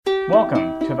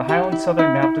Welcome to the Highland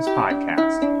Southern Baptist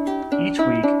Podcast. Each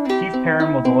week, Keith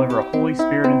Perrin will deliver a Holy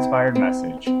Spirit-inspired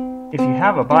message. If you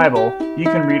have a Bible, you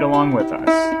can read along with us.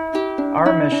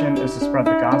 Our mission is to spread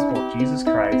the gospel of Jesus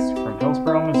Christ from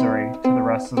Hillsboro, Missouri to the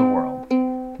rest of the world.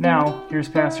 Now, here's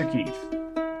Pastor Keith.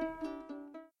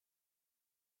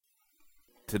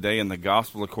 Today in the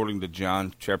Gospel according to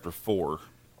John chapter 4.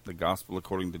 The Gospel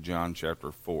according to John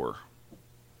chapter 4.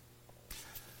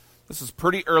 This is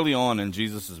pretty early on in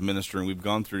Jesus' ministry, and we've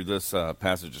gone through this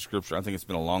passage of Scripture. I think it's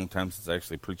been a long time since I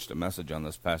actually preached a message on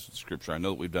this passage of Scripture. I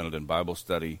know that we've done it in Bible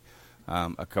study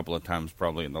a couple of times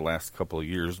probably in the last couple of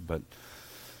years, but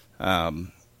the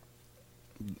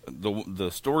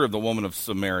story of the woman of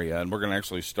Samaria, and we're going to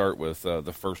actually start with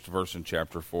the first verse in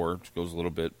chapter 4, which goes a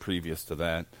little bit previous to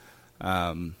that.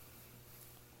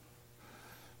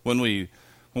 When we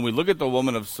look at the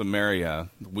woman of Samaria,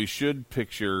 we should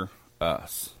picture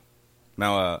us.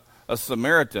 Now, a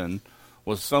Samaritan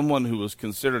was someone who was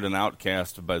considered an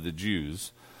outcast by the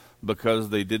Jews because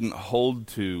they didn't hold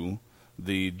to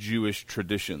the Jewish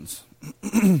traditions.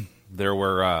 There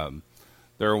were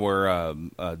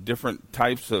different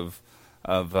types of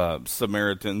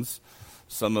Samaritans.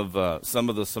 Some of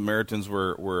the Samaritans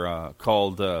were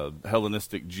called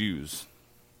Hellenistic Jews,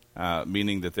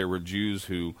 meaning that there were Jews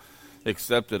who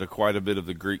accepted quite a bit of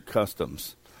the Greek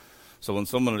customs. So when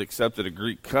someone had accepted a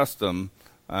Greek custom,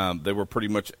 they were pretty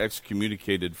much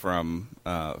excommunicated from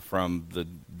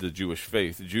the Jewish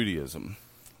faith, Judaism.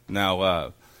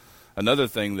 Now, another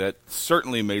thing that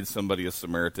certainly made somebody a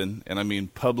Samaritan, and I mean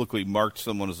publicly marked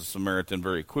someone as a Samaritan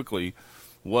very quickly,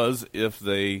 was if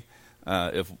they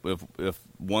if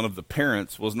one of the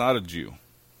parents was not a Jew.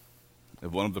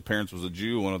 If one of the parents was a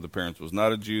Jew, one of the parents was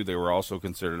not a Jew, they were also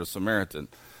considered a Samaritan.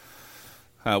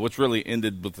 Which really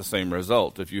ended with the same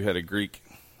result. If you had a Greek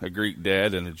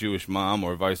dad and a Jewish mom,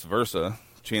 or vice versa,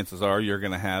 chances are you're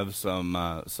going to have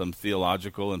some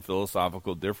theological and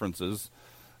philosophical differences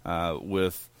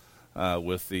with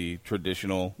the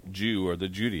traditional Jew or the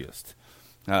Judaist.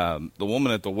 The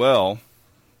woman at the well,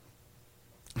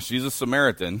 she's a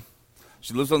Samaritan.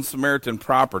 She lives on Samaritan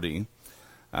property,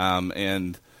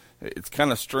 and it's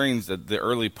kind of strange that the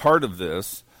early part of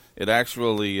this, it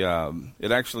actually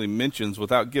mentions,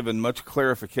 without giving much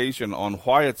clarification on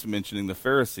why it's mentioning the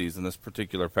Pharisees in this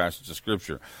particular passage of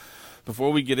Scripture.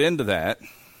 Before we get into that,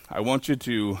 I want you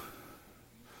to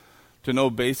know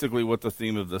basically what the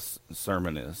theme of this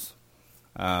sermon is.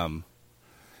 And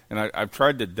I've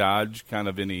tried to dodge kind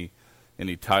of any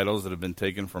titles that have been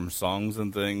taken from songs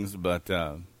and things, but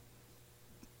I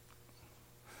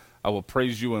will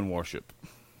praise you in worship.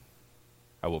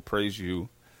 I will praise you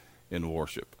in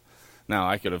worship. Now,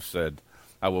 I could have said,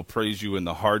 I will praise you in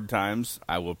the hard times.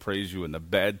 I will praise you in the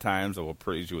bad times. I will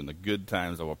praise you in the good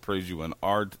times. I will praise you in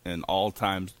all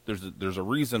times. There's a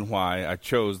reason why I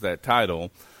chose that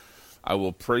title, I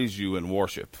will praise you in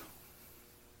worship.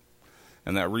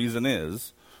 And that reason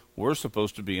is, we're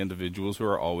supposed to be individuals who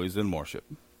are always in worship.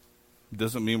 It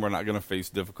doesn't mean we're not going to face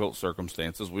difficult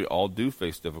circumstances. We all do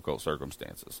face difficult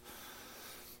circumstances.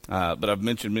 But I've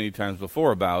mentioned many times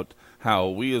before about how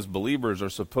we as believers are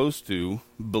supposed to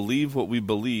believe what we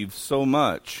believe so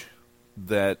much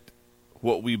that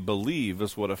what we believe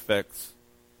is what affects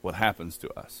what happens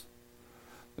to us.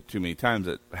 But too many times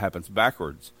it happens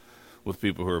backwards with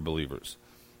people who are believers.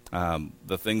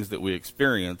 The things that we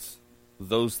experience,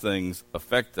 those things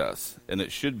affect us. And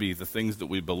it should be the things that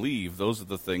we believe, those are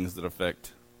the things that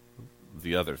affect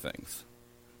the other things.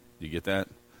 Do you get that?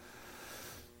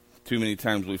 Too many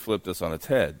times we flip this on its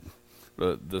head.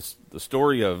 The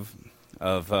story of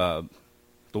the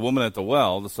woman at the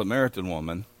well, the Samaritan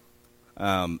woman,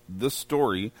 this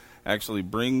story actually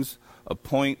brings a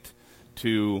point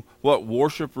to what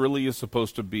worship really is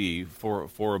supposed to be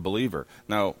for a believer.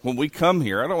 Now, when we come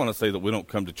here, I don't want to say that we don't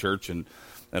come to church and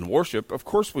worship. Of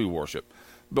course we worship.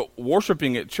 But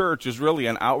worshiping at church is really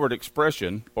an outward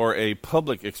expression or a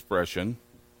public expression,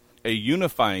 a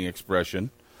unifying expression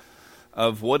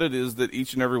of what it is that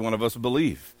each and every one of us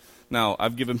believe. Now,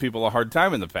 I've given people a hard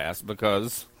time in the past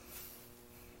because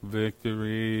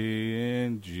victory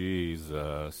in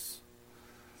Jesus.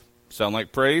 Sound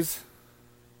like praise?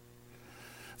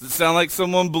 Does it sound like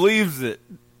someone believes it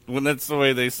when that's the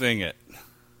way they sing it?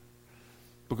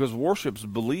 Because worship's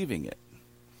believing it.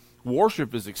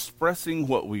 Worship is expressing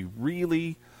what we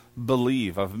really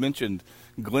believe. I've mentioned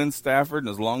Glenn Stafford, and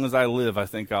as long as I live, I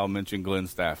think I'll mention Glenn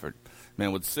Stafford.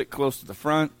 Man would sit close to the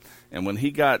front, and when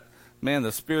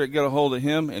the Spirit got a hold of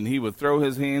him, and he would throw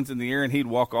his hands in the air, and he'd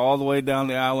walk all the way down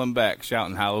the aisle and back,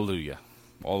 shouting hallelujah,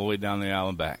 all the way down the aisle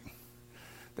and back.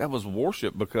 That was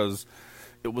worship because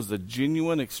It was a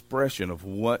genuine expression of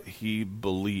what he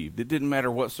believed. It didn't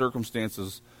matter what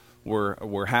circumstances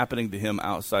were happening to him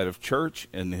outside of church,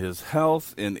 and his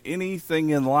health, and anything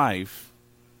in life.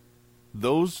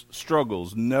 Those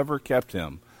struggles never kept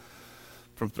him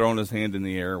from throwing his hand in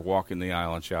the air, walking the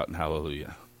aisle, and shouting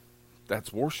hallelujah.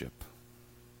 That's worship.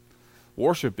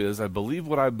 Worship is, I believe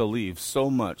what I believe so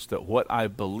much that what I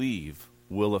believe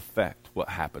will affect what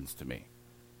happens to me.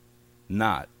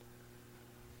 Not,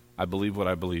 I believe what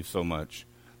I believe so much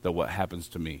that what happens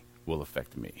to me will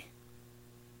affect me.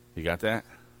 You got that?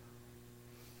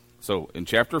 So, in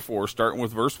chapter 4, starting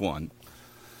with verse 1,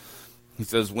 he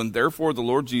says, when therefore the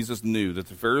Lord Jesus knew that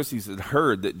the Pharisees had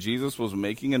heard that Jesus was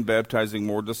making and baptizing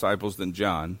more disciples than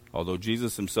John, although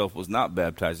Jesus himself was not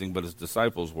baptizing, but his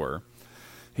disciples were,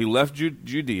 he left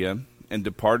Judea and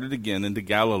departed again into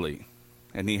Galilee,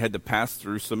 and he had to pass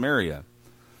through Samaria.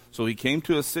 So he came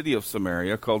to a city of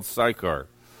Samaria called Sychar,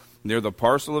 near the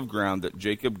parcel of ground that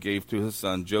Jacob gave to his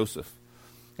son Joseph.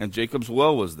 And Jacob's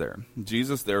well was there.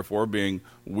 Jesus, therefore, being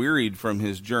wearied from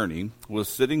his journey, was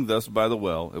sitting thus by the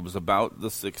well. It was about the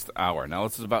 6th hour. Now,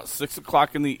 it's about 6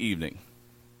 o'clock in the evening.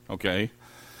 Okay?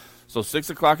 So 6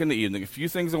 o'clock in the evening. A few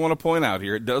things I want to point out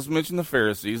here. It does mention the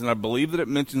Pharisees, and I believe that it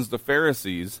mentions the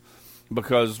Pharisees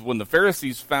because when the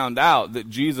Pharisees found out that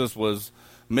Jesus was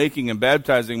making and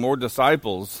baptizing more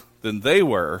disciples than they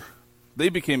were, they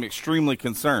became extremely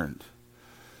concerned.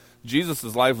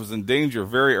 Jesus' life was in danger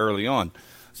very early on.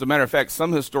 As a matter of fact,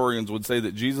 some historians would say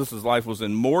that Jesus' life was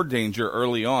in more danger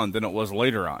early on than it was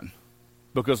later on.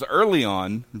 Because early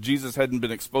on, Jesus hadn't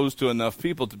been exposed to enough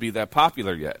people to be that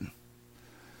popular yet.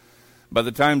 By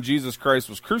the time Jesus Christ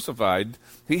was crucified,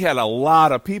 he had a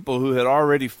lot of people who had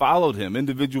already followed him,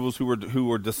 individuals who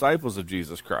were disciples of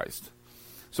Jesus Christ.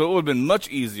 So it would have been much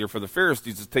easier for the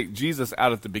Pharisees to take Jesus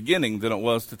out at the beginning than it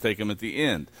was to take him at the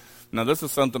end. Now, this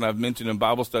is something I've mentioned in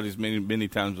Bible studies many, many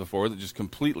times before that just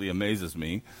completely amazes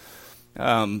me.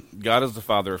 God is the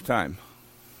Father of time.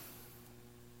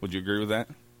 Would you agree with that?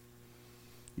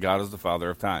 God is the Father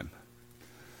of time.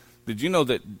 Did you know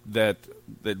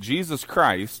that Jesus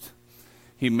Christ,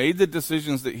 he made the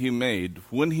decisions that he made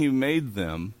when he made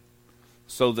them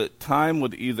so that time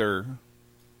would either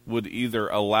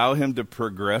allow him to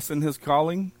progress in his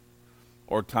calling,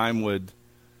 or time would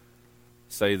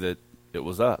say that it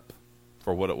was up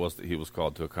for what it was that he was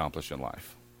called to accomplish in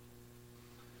life.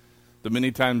 The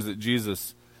many times that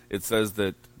Jesus, it says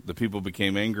that the people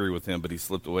became angry with him, but he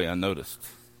slipped away unnoticed.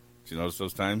 Did you notice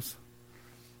those times?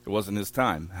 It wasn't his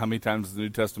time. How many times does the New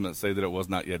Testament say that it was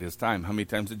not yet his time? How many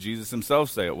times did Jesus himself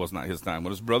say it was not his time?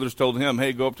 When his brothers told him,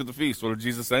 hey, go up to the feast, what did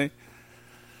Jesus say?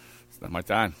 It's not my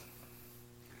time.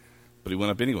 But he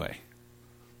went up anyway.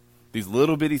 These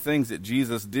little bitty things that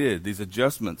Jesus did, these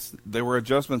adjustments, they were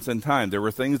adjustments in time. There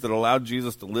were things that allowed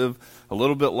Jesus to live a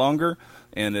little bit longer,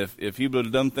 and if he would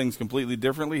have done things completely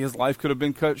differently, his life could have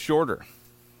been cut shorter.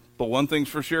 But one thing's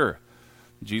for sure,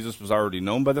 Jesus was already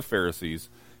known by the Pharisees.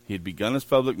 He had begun his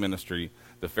public ministry.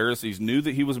 The Pharisees knew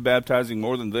that he was baptizing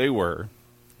more than they were,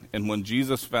 and when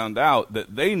Jesus found out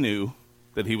that they knew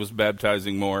that he was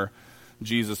baptizing more,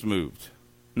 Jesus moved.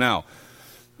 Now,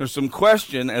 there's some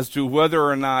question as to whether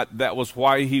or not that was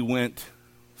why he went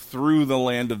through the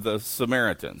land of the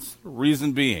Samaritans.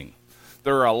 Reason being,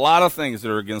 there are a lot of things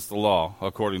that are against the law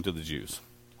according to the Jews.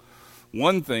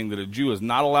 One thing that a Jew is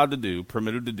not allowed to do,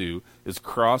 permitted to do, is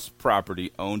cross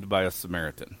property owned by a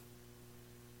Samaritan.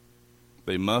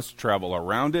 They must travel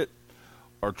around it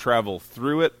or travel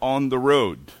through it on the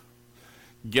road.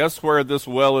 Guess where this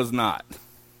well is not?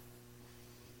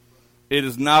 It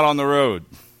is not on the road.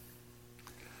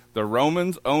 The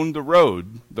Romans owned the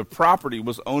road. The property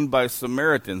was owned by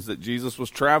Samaritans that Jesus was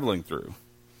traveling through.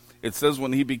 It says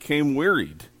when he became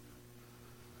wearied,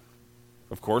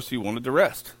 of course he wanted to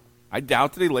rest. I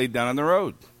doubt that he laid down on the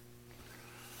road.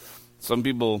 Some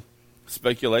people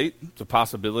speculate, it's a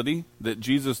possibility, that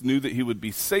Jesus knew that he would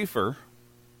be safer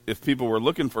if people were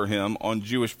looking for him on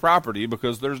Jewish property,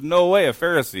 because there's no way a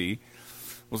Pharisee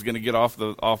was going to get off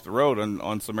the road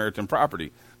on Samaritan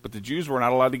property. But the Jews were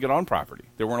not allowed to get on property.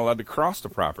 They weren't allowed to cross the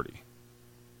property.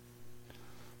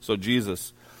 So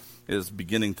Jesus is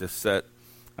beginning to set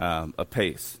a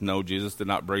pace. No, Jesus did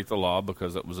not break the law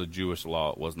because it was a Jewish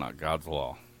law. It was not God's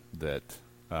law that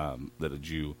a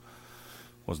Jew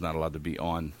was not allowed to be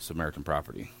on Samaritan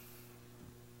property.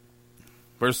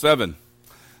 Verse 7,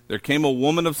 there came a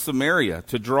woman of Samaria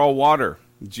to draw water.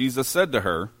 Jesus said to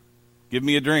her, give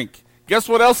me a drink. Guess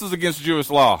what else is against Jewish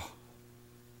law?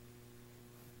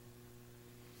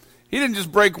 He didn't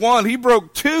just break one, he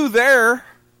broke two there.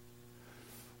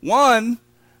 One,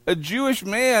 a Jewish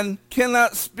man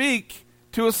cannot speak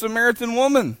to a Samaritan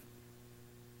woman.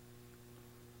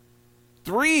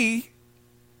 3,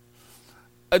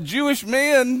 a Jewish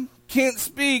man can't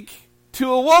speak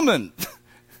to a woman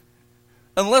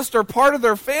unless they're part of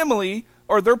their family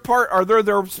or they're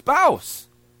their spouse.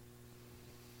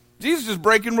 Jesus is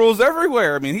breaking rules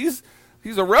everywhere. I mean, he's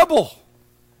a rebel.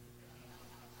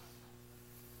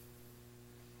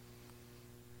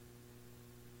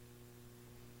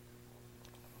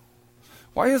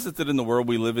 Why is it that in the world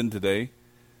we live in today,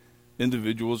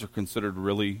 individuals are considered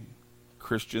really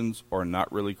Christians or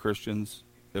not really Christians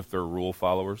if they're rule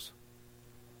followers?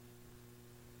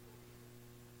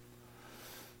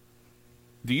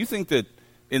 Do you think that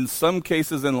in some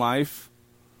cases in life,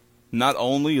 not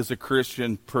only is a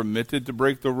Christian permitted to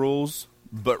break the rules,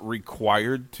 but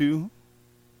required to?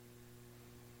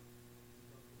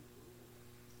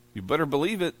 You better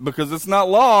believe it, because it's not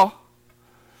law.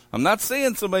 I'm not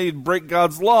saying somebody break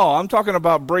God's law. I'm talking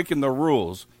about breaking the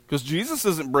rules. Because Jesus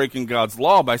isn't breaking God's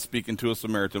law by speaking to a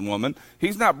Samaritan woman.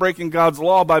 He's not breaking God's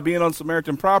law by being on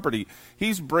Samaritan property.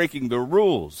 He's breaking the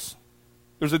rules.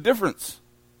 There's a difference.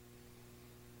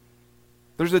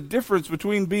 There's a difference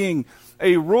between being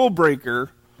a rule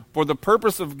breaker for the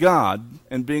purpose of God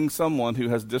and being someone who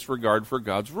has disregard for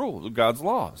God's rules, God's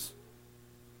laws.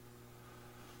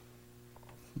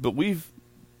 But we've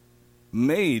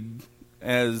made,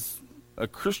 as a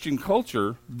Christian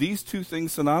culture, these two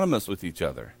things synonymous with each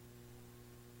other.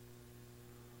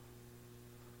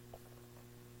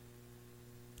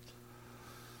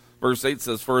 Verse 8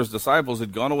 says, "For his disciples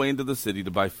had gone away into the city to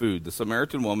buy food. The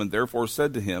Samaritan woman therefore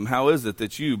said to him, 'How is it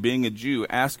that you, being a Jew,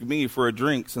 ask me for a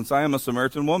drink, since I am a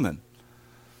Samaritan woman?'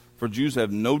 For Jews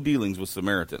have no dealings with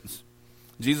Samaritans.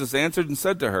 Jesus answered and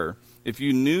said to her, 'If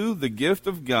you knew the gift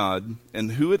of God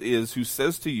and who it is who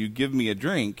says to you, "Give me a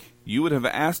drink," you would have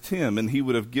asked him, and he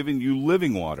would have given you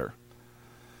living water.'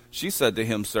 She said to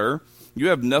him, 'Sir, you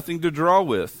have nothing to draw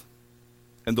with,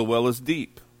 and the well is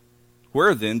deep.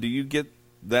 Where then do you get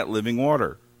that living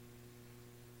water?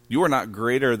 You are not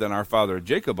greater than our father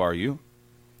Jacob, are you,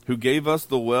 who gave us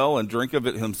the well and drank of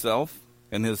it himself,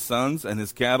 and his sons and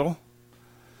his cattle?'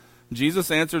 Jesus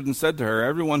answered and said to her,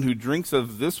 'Everyone who drinks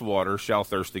of this water shall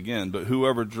thirst again, but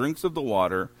whoever drinks of the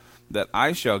water that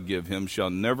I shall give him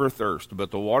shall never thirst. But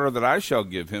the water that I shall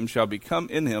give him shall become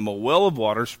in him a well of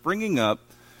water springing up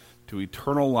to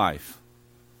eternal life.'"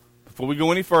 Before we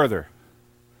go any further,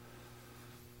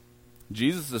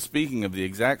 Jesus is speaking of the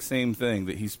exact same thing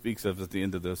that he speaks of at the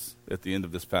end of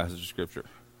this passage of Scripture.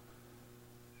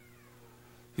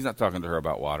 He's not talking to her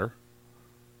about water.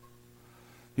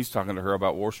 He's talking to her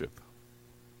about worship.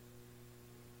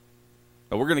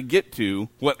 Now we're going to get to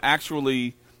what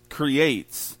actually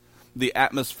creates the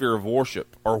atmosphere of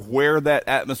worship, or where that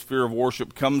atmosphere of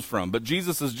worship comes from. But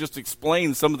Jesus has just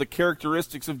explained some of the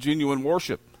characteristics of genuine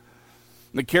worship.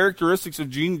 The characteristics of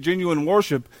genuine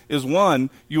worship is, one,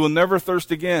 you will never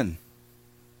thirst again.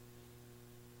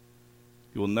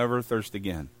 You will never thirst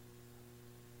again.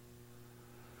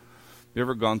 You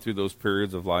ever gone through those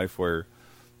periods of life where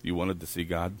you wanted to see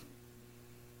God?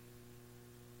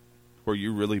 Where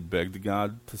you really begged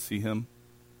God to see him?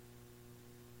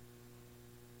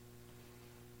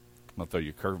 I'll throw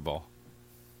you a curveball.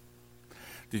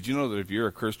 Did you know that if you're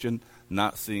a Christian,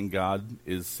 not seeing God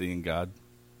is seeing God?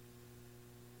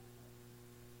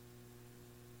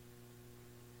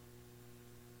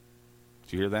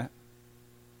 Did you hear that?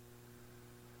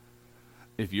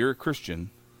 If you're a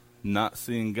Christian, not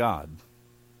seeing God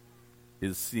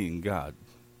is seeing God.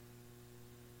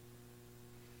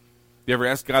 You ever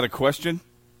ask God a question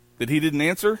that he didn't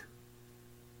answer?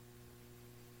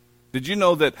 Did you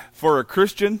know that for a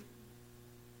Christian,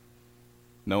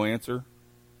 no answer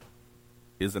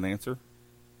is an answer?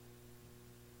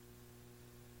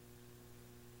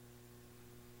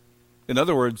 In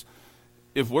other words,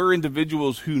 if we're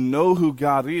individuals who know who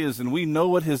God is, and we know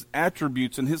what his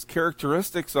attributes and his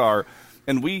characteristics are,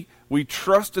 and we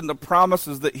trust in the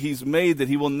promises that he's made, that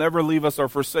he will never leave us or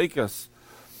forsake us,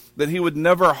 that he would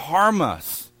never harm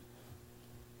us,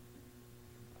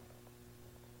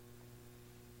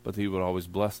 but he would always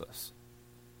bless us.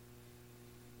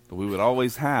 That we would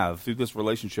always have, through this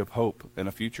relationship, hope and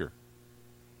a future.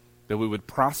 That we would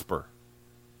prosper.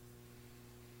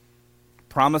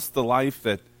 Promise the life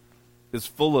that is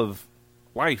full of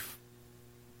life.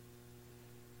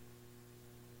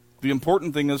 The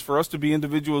important thing is for us to be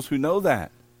individuals who know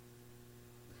that.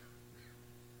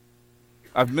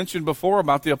 I've mentioned before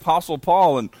about the Apostle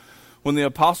Paul, and when the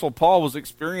Apostle Paul was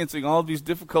experiencing all of these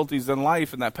difficulties in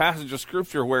life, in that passage of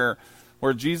Scripture where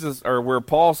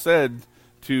Paul said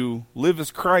to live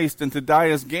as Christ and to die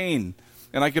as gain.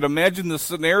 And I could imagine the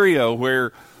scenario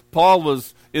where Paul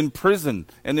was in prison,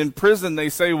 and in prison they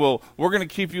say, well, we're going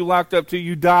to keep you locked up till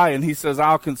you die. And he says,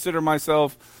 I'll consider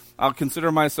myself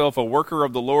a worker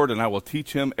of the Lord, and I will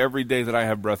teach him every day that I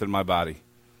have breath in my body.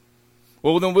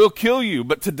 Well, then we'll kill you,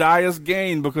 but to die is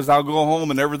gain, because I'll go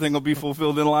home and everything will be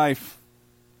fulfilled in life.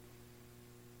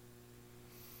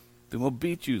 Then we'll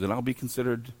beat you, then I'll be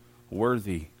considered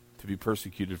worthy to be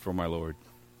persecuted for my Lord.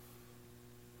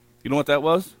 You know what that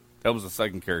was? That was the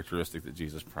second characteristic that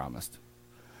Jesus promised.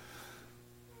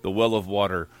 The well of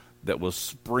water that was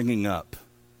springing up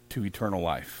to eternal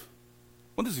life.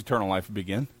 When does eternal life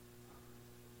begin?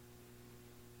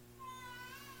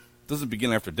 It doesn't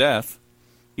begin after death.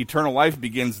 Eternal life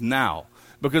begins now.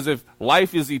 Because if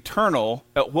life is eternal,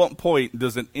 at what point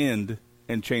does it end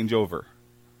and change over?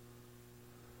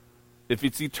 If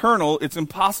it's eternal, it's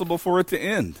impossible for it to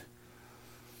end.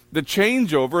 The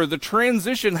changeover, the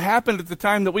transition happened at the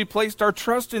time that we placed our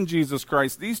trust in Jesus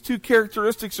Christ. These two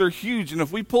characteristics are huge, and if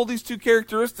we pull these two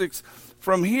characteristics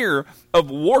from here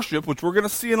of worship, which we're going to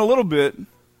see in a little bit,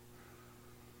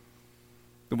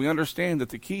 then we understand that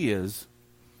the key is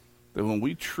that when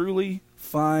we truly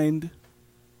find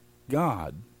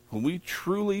God, when we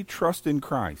truly trust in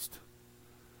Christ,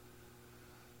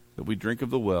 that we drink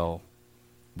of the well,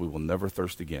 we will never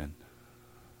thirst again,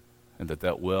 and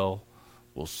that well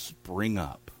will spring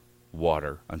up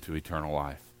water unto eternal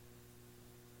life.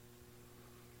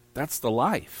 That's the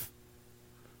life.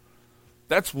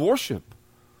 That's worship.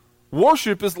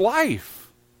 Worship is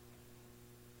life.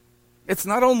 It's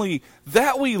not only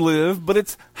that we live, but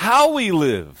it's how we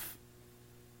live.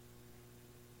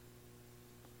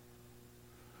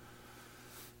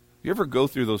 You ever go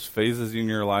through those phases in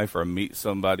your life or meet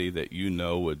somebody that you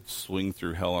know would swing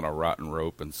through hell on a rotten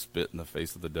rope and spit in the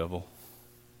face of the devil?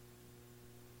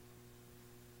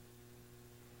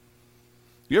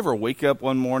 You ever wake up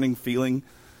one morning feeling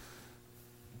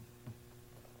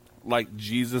like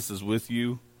Jesus is with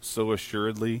you so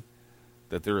assuredly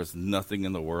that there is nothing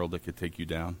in the world that could take you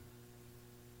down?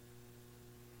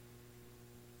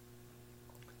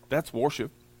 That's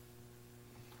worship.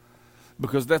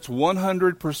 Because that's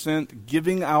 100%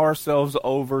 giving ourselves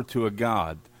over to a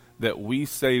God that we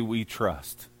say we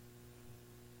trust.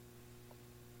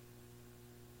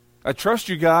 I trust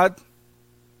you, God.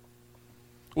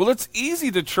 Well, it's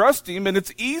easy to trust him, and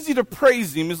it's easy to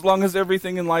praise him as long as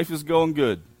everything in life is going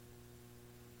good.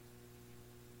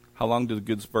 How long do the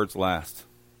good spurts last?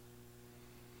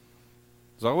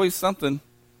 There's always something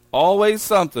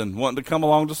wanting to come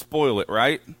along to spoil it,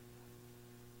 right?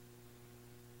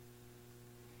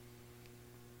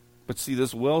 But see,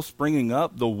 this well springing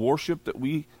up, the worship that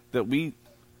we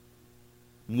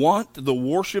want, the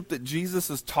worship that Jesus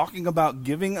is talking about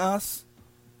giving us,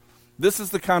 this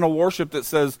is the kind of worship that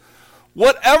says,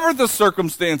 whatever the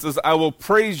circumstances, I will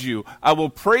praise you. I will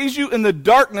praise you in the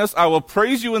darkness. I will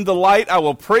praise you in the light. I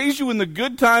will praise you in the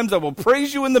good times. I will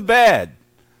praise you in the bad.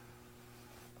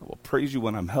 I will praise you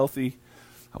when I'm healthy.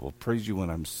 I will praise you when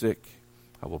I'm sick.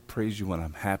 I will praise you when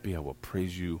I'm happy. I will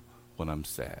praise you when I'm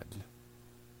sad.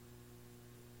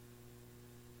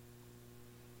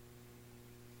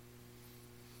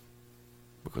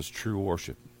 Because true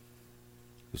worship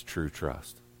is true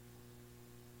trust.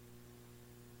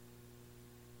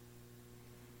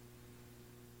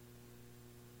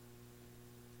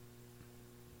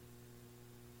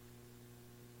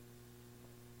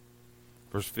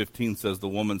 Verse 15 says, the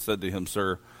woman said to him,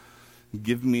 Sir,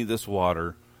 give me this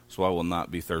water so I will not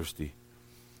be thirsty,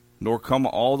 nor come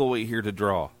all the way here to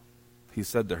draw. He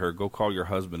said to her, Go call your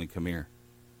husband and come here.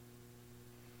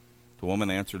 The woman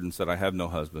answered and said, I have no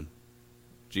husband.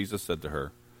 Jesus said to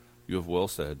her, You have well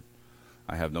said,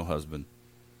 I have no husband.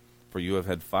 For you have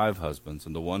had 5 husbands,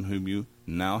 and the one whom you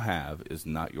now have is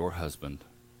not your husband.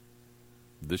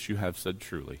 This you have said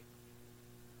truly.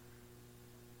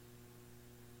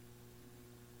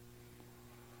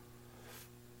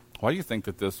 Why do you think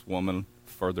that this woman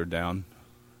further down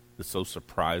is so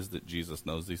surprised that Jesus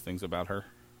knows these things about her?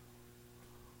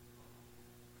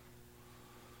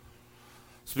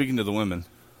 Speaking to the women,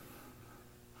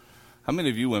 how many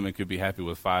of you women could be happy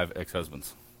with 5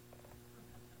 ex-husbands?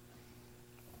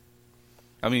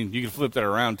 I mean, you can flip that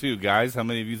around too, guys. How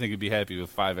many of you think you'd be happy with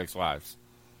 5 ex-wives?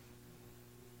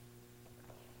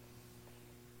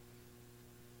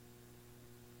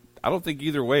 I don't think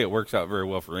either way it works out very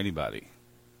well for anybody.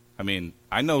 I mean,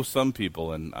 I know some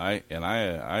people, and I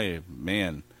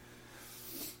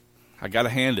got to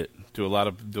hand it to a lot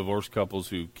of divorced couples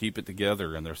who keep it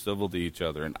together and they're civil to each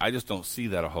other, and I just don't see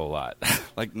that a whole lot.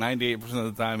 Like 98%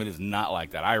 of the time, it is not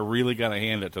like that. I really got to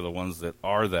hand it to the ones that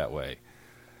are that way.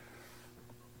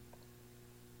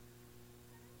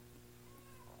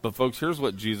 But folks, here's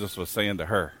what Jesus was saying to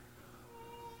her.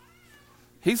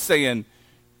 He's saying,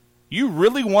 you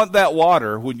really want that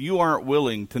water when you aren't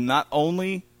willing to not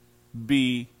only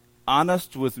be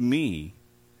honest with me,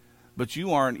 but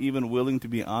you aren't even willing to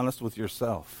be honest with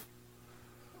yourself.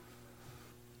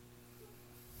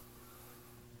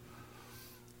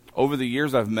 Over the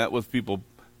years, I've met with people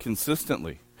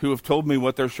consistently who have told me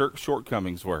what their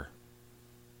shortcomings were,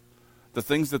 the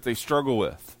things that they struggle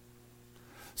with.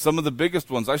 Some of the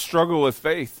biggest ones, I struggle with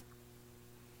faith.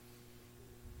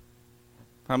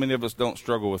 How many of us don't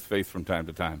struggle with faith from time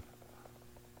to time?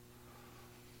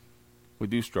 We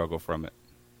do struggle from it.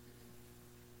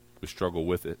 We struggle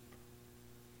with it.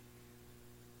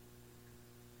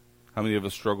 How many of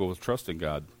us struggle with trusting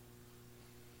God?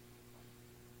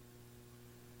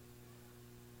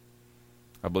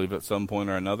 I believe at some point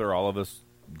or another, all of us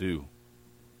do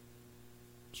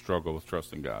struggle with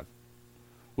trusting God.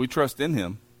 We trust in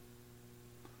Him.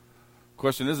 The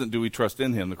question isn't, do we trust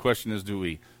in Him? The question is, do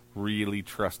we really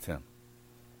trust Him?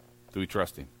 Do we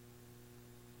trust Him?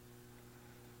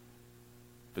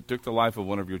 If it took the life of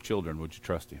one of your children, would you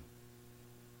trust Him?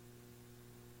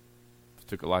 If it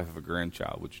took the life of a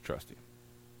grandchild, would you trust Him?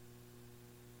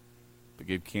 If it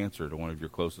gave cancer to one of your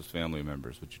closest family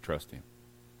members, would you trust Him?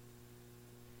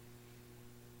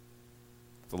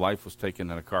 If the life was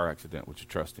taken in a car accident, would you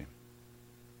trust Him?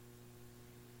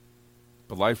 If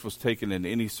the life was taken in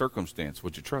any circumstance,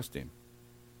 would you trust Him?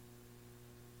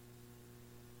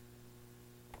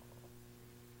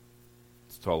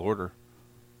 It's a tall order.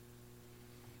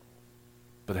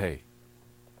 But hey,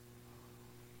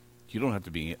 you don't have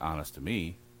to be honest to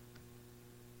me.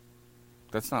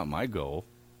 That's not my goal.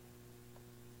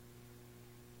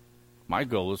 My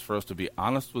goal is for us to be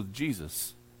honest with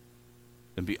Jesus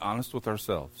and be honest with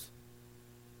ourselves.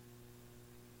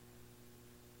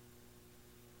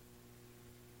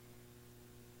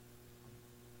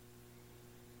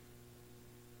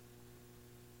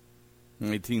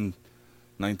 In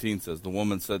 18:19 says, the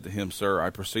woman said to him, Sir,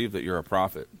 I perceive that you're a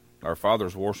prophet. Our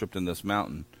fathers worshipped in this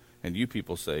mountain, and you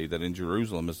people say that in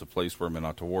Jerusalem is the place where men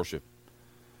ought to worship.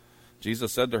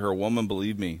 Jesus said to her, Woman,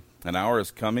 believe me, an hour is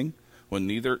coming when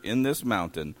neither in this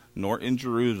mountain nor in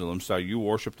Jerusalem shall you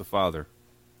worship the Father.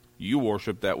 You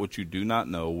worship that which you do not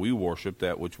know. We worship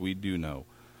that which we do know.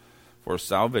 For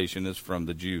salvation is from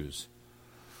the Jews.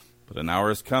 But an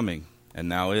hour is coming, and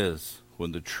now is,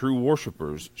 when the true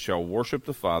worshipers shall worship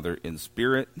the Father in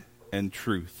spirit and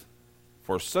truth.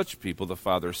 For such people the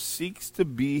Father seeks to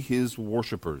be His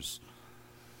worshipers.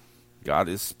 God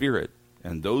is spirit,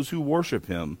 and those who worship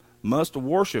Him must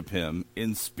worship Him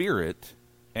in spirit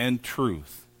and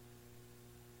truth.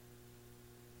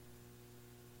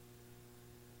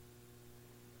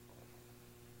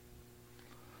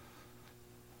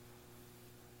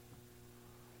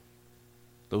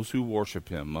 Those who worship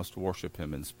Him must worship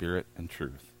Him in spirit and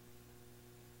truth.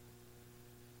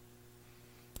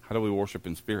 How do we worship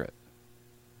in spirit?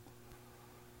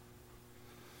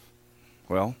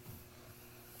 Well,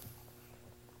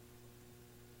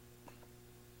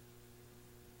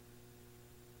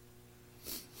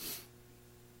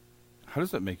 how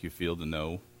does it make you feel to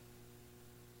know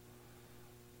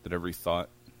that every thought,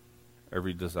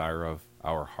 every desire of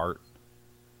our heart,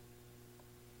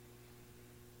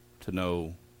 to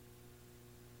know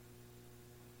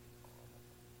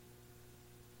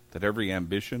that every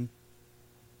ambition,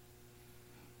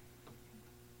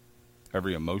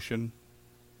 every emotion,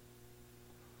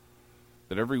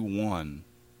 that every one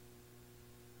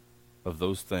of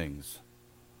those things,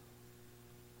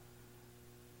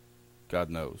 God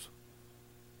knows.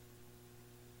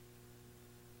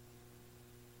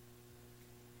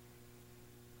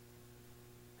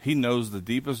 He knows the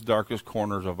deepest, darkest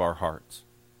corners of our hearts.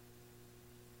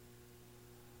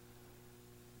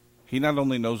 He not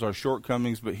only knows our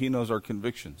shortcomings, but He knows our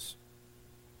convictions.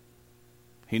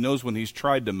 He knows when He's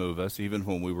tried to move us, even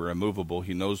when we were immovable.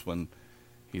 He knows when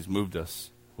He's moved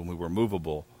us, when we were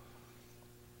movable.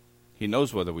 He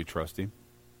knows whether we trust Him.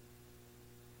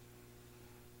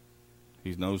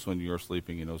 He knows when you're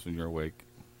sleeping. He knows when you're awake.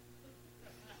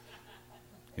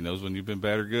 He knows when you've been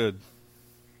bad or good.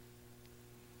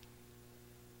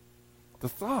 The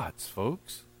thoughts,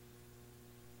 folks.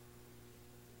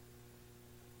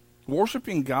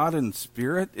 Worshiping God in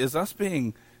spirit is us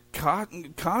being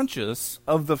conscious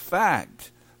of the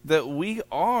fact that we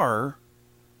are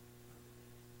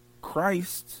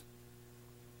Christ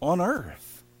on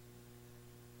earth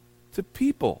to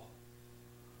people.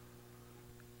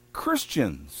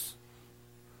 Christians.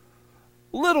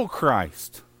 Little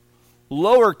Christ.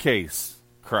 Lowercase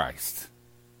Christ,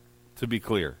 to be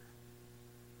clear.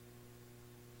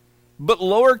 but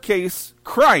lowercase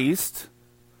Christ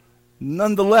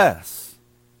nonetheless.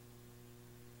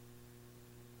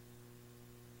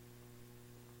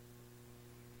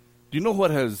 Do you know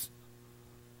what has,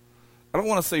 I don't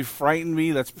want to say frightened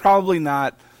me, that's probably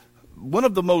not, one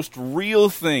of the most real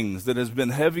things that has been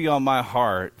heavy on my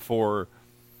heart for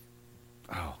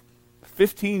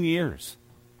 15 years.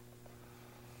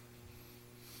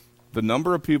 The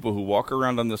number of people who walk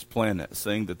around on this planet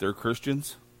saying that they're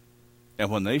Christians, and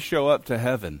when they show up to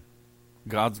heaven,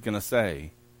 God's going to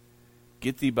say,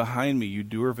 "Get thee behind me, you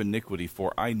doer of iniquity,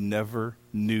 for I never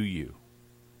knew you."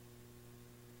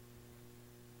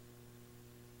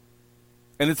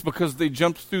 And it's because they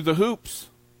jumped through the hoops.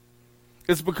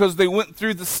 It's because they went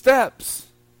through the steps.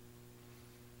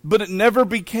 But it never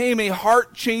became a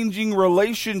heart-changing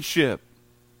relationship.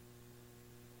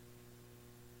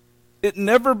 It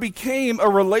never became a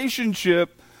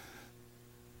relationship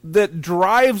that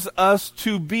drives us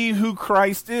to be who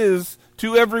Christ is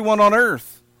to everyone on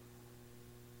earth.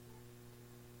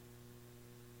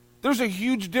 There's a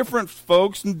huge difference,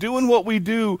 folks, in doing what we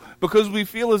do because we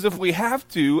feel as if we have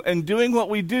to, and doing what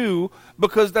we do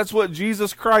because that's what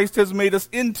Jesus Christ has made us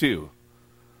into.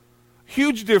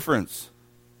 Huge difference.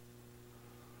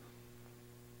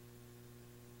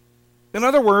 In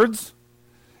other words,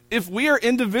 if we are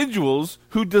individuals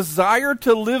who desire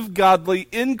to live godly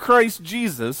in Christ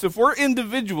Jesus, if we're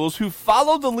individuals who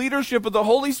follow the leadership of the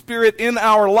Holy Spirit in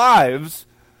our lives,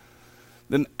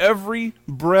 then every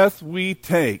breath we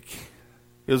take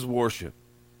is worship.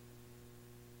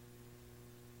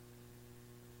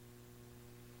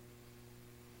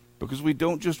 Because we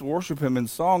don't just worship Him in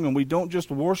song, and we don't just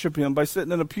worship Him by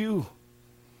sitting in a pew.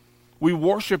 We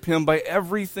worship Him by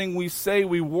everything we say.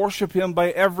 We worship Him by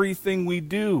everything we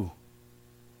do.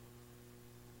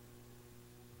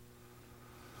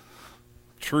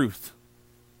 Truth.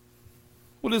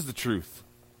 What is the truth?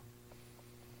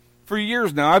 For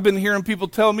years now, I've been hearing people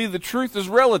tell me the truth is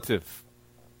relative.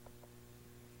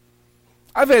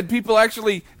 I've had people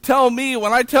actually tell me,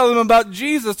 when I tell them about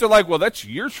Jesus, they're like, "Well, that's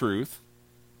your truth."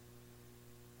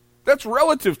 That's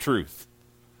relative truth.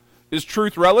 Is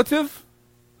truth relative?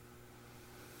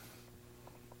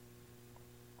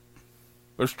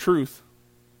 There's truth,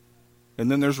 and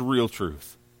then there's real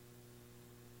truth.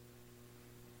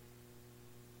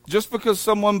 Just because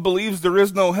someone believes there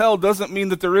is no hell doesn't mean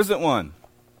that there isn't one.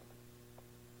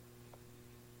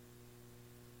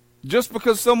 Just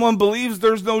because someone believes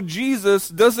there's no Jesus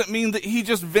doesn't mean that He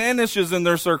just vanishes in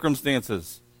their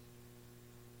circumstances.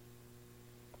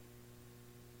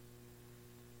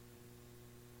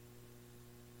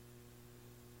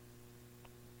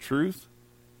 Truth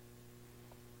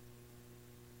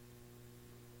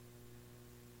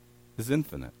is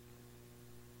infinite.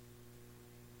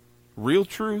 Real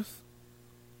truth,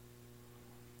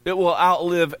 it will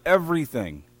outlive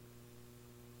everything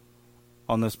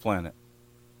on this planet.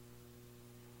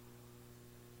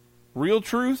 Real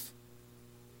truth,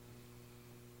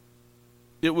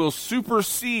 it will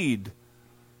supersede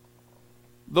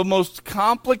the most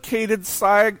complicated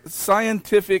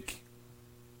scientific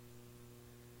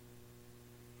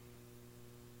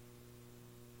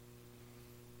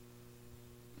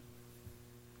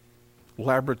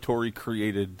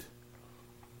laboratory-created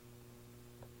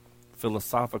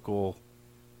philosophical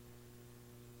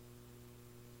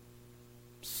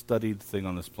studied thing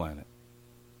on this planet.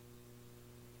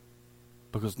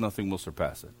 Because nothing will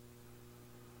surpass it.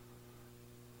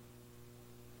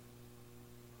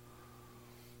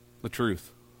 The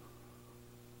truth.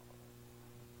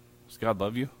 Does God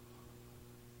love you?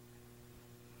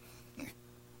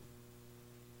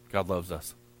 God loves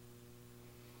us.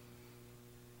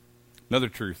 Another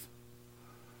truth.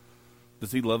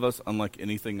 Does He love us unlike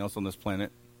anything else on this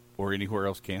planet or anywhere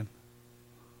else can?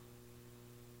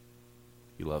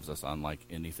 He loves us unlike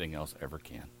anything else ever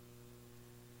can.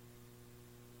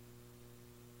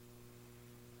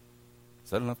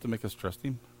 Is that enough to make us trust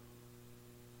Him?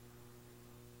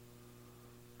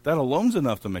 That alone's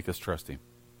enough to make us trust Him.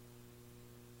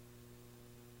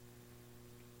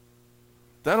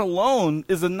 That alone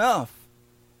is enough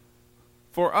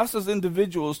for us as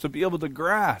individuals to be able to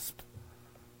grasp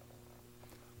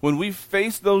when we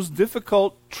face those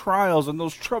difficult trials and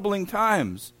those troubling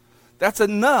times. That's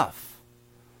enough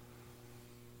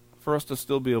for us to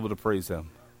still be able to praise Him.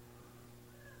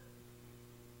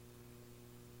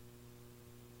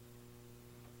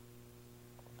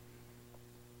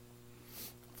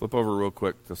 Flip over real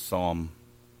quick to Psalm.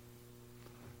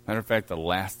 Matter of fact, the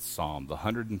last Psalm, the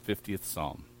 150th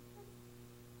Psalm.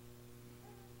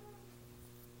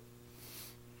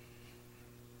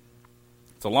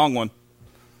 It's a long one.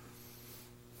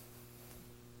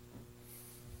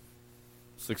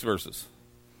 6 verses.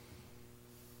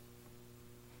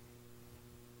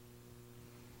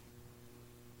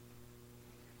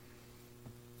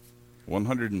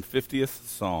 "150th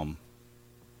Psalm.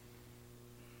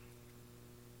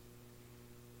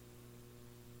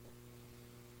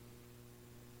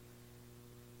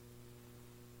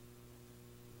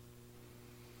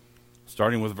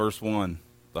 Starting with verse 1,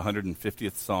 the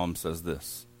 150th Psalm says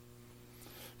this: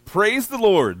 "Praise the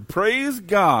Lord, praise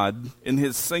God in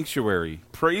his sanctuary,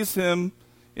 praise him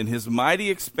in his mighty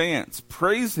expanse,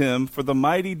 praise him for the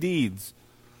mighty deeds,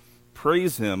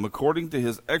 praise him according to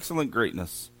his excellent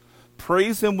greatness,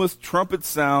 praise him with trumpet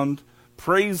sound,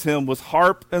 praise him with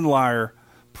harp and lyre,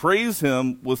 praise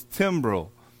him with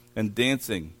timbrel and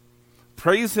dancing,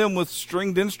 praise him with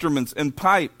stringed instruments and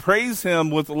pipe, praise him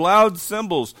with loud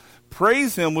cymbals,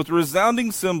 praise him with resounding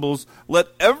cymbals. Let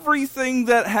everything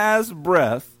that has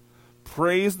breath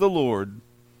praise the Lord.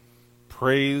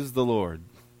 Praise the Lord."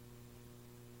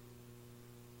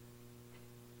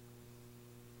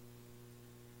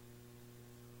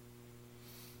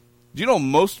 Do you know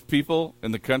most people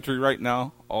in the country right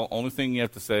now, only thing you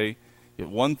have to say is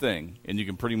one thing, and you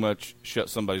can pretty much shut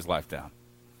somebody's life down?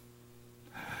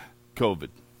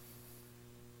 COVID.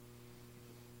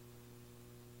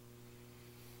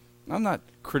 I'm not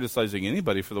criticizing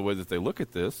anybody for the way that they look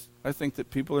at this. I think that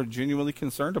people are genuinely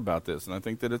concerned about this, and I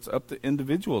think that it's up to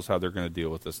individuals how they're going to deal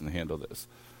with this and handle this.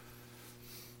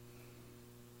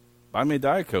 I may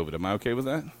die of COVID. Am I okay with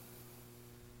that?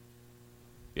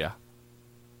 Yeah.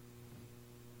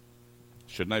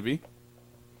 Shouldn't I be?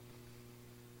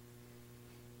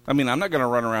 I mean, I'm not going to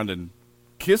run around and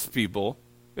kiss people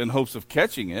in hopes of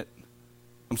catching it.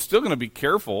 I'm still going to be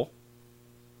careful.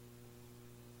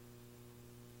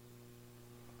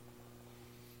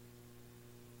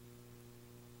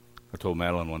 I told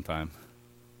Madeline one time,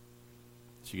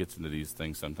 she gets into these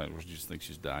things sometimes where she just thinks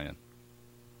she's dying.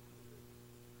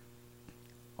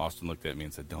 Austin looked at me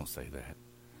and said, "Don't say that."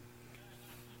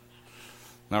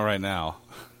 Not right now.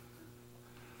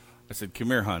 I said, "Come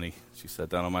here, honey." She sat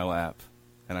down on my lap.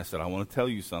 And I said, "I want to tell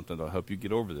you something that'll help you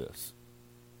get over this.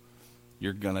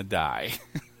 You're going to die."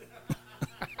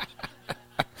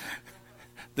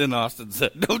 Then Austin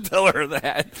said, "Don't tell her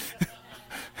that."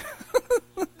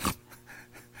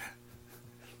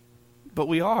 But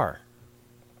we are.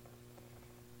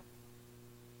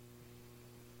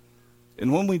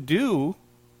 And when we do,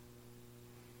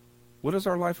 what has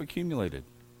our life accumulated?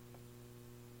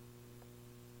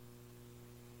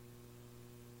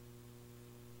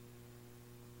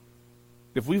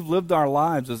 If we've lived our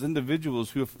lives as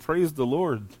individuals who have praised the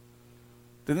Lord,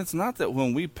 then it's not that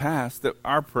when we pass that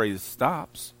our praise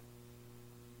stops.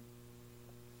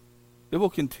 It will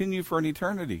continue for an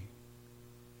eternity.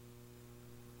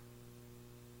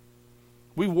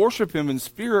 We worship him in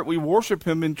spirit. We worship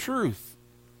him in truth.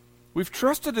 We've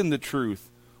trusted in the truth.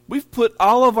 We've put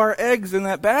all of our eggs in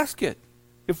that basket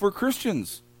if we're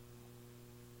Christians.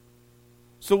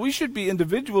 So we should be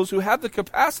individuals who have the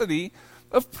capacity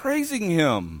of praising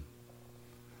him.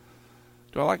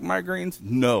 Do I like migraines?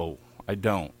 No, I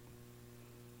don't.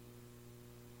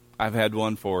 I've had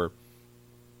one for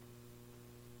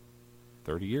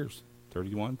 30 years,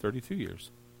 31, 32 years.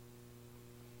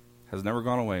 Has never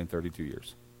gone away in 32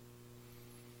 years.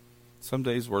 Some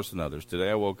days worse than others. Today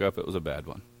I woke up, it was a bad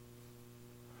one.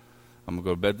 I'm going to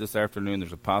go to bed this afternoon.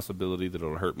 There's a possibility that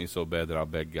it'll hurt me so bad that I'll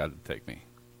beg God to take me.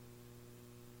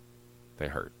 They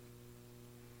hurt.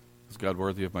 Is God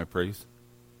worthy of my praise?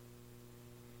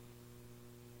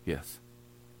 Yes.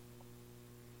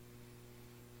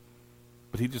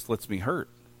 But he just lets me hurt.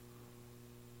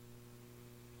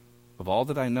 Of all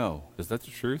that I know, is that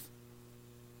the truth?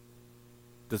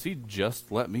 Does he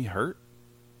just let me hurt?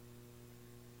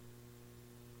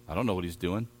 I don't know what he's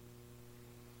doing.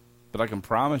 But I can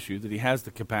promise you that he has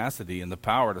the capacity and the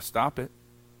power to stop it.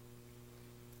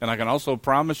 And I can also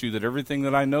promise you that everything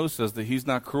that I know says that he's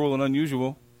not cruel and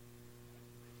unusual.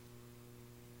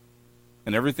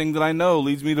 And everything that I know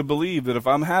leads me to believe that if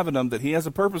I'm having him, that he has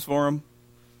a purpose for him.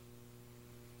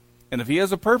 And if he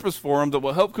has a purpose for him that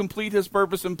will help complete his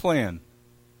purpose and plan,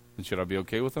 then should I be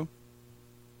okay with him?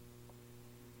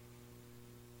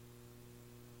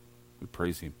 We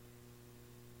praise him.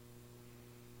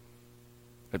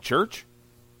 At church?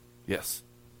 Yes.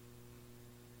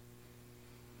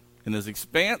 In his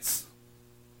expanse?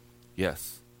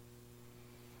 Yes.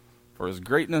 For his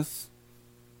greatness?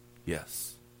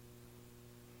 Yes.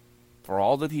 For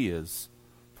all that he is,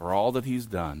 for all that he's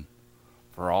done,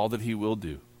 for all that he will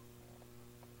do.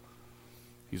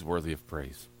 He's worthy of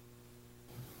praise.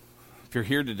 If you're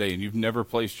here today and you've never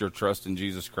placed your trust in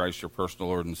Jesus Christ, your personal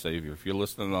Lord and Savior, if you're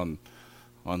listening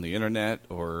on the internet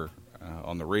or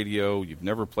on the radio, you've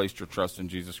never placed your trust in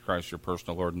Jesus Christ, your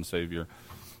personal Lord and Savior,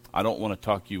 I don't want to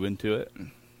talk you into it.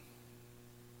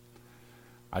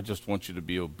 I just want you to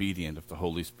be obedient if the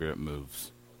Holy Spirit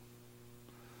moves.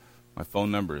 My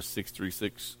phone number is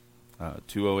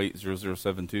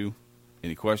 636-208-0072.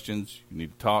 Any questions, you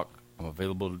need to talk, I'm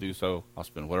available to do so. I'll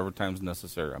spend whatever time is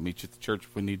necessary. I'll meet you at the church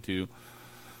if we need to.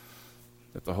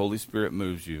 If the Holy Spirit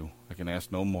moves you, I can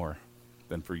ask no more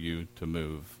than for you to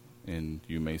move. And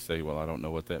you may say, well, I don't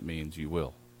know what that means. You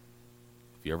will.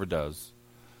 If he ever does,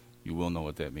 you will know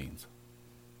what that means.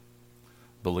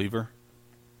 Believer,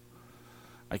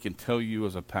 I can tell you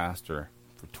as a pastor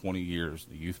for 20 years,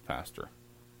 the youth pastor,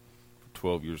 for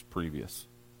 12 years previous,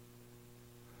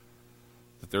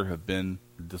 that there have been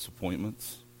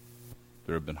disappointments,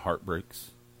 there have been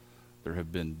heartbreaks, there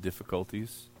have been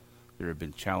difficulties, there have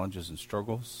been challenges and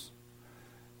struggles,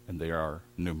 and they are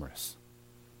numerous.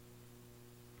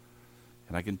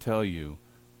 And I can tell you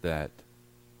that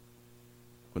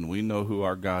when we know who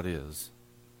our God is,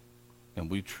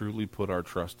 and we truly put our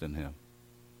trust in him,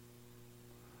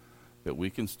 that we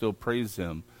can still praise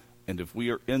him. And if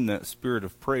we are in that spirit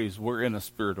of praise, we're in a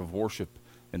spirit of worship.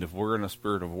 And if we're in a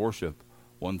spirit of worship,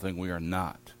 one thing we are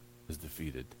not is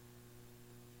defeated.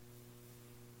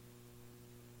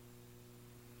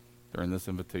 During this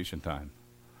invitation time,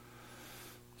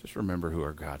 just remember who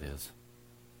our God is.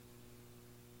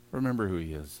 Remember who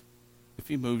he is. If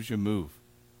he moves, you move.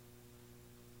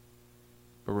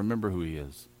 But remember who he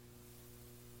is.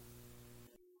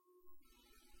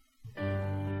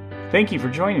 Thank you for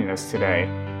joining us today.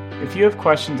 If you have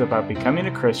questions about becoming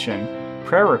a Christian,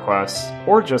 prayer requests,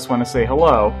 or just want to say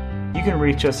hello, you can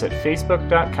reach us at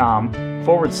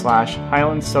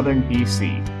facebook.com/Highlands Southern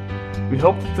BC. We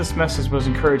hope that this message was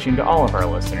encouraging to all of our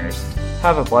listeners.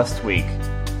 Have a blessed week.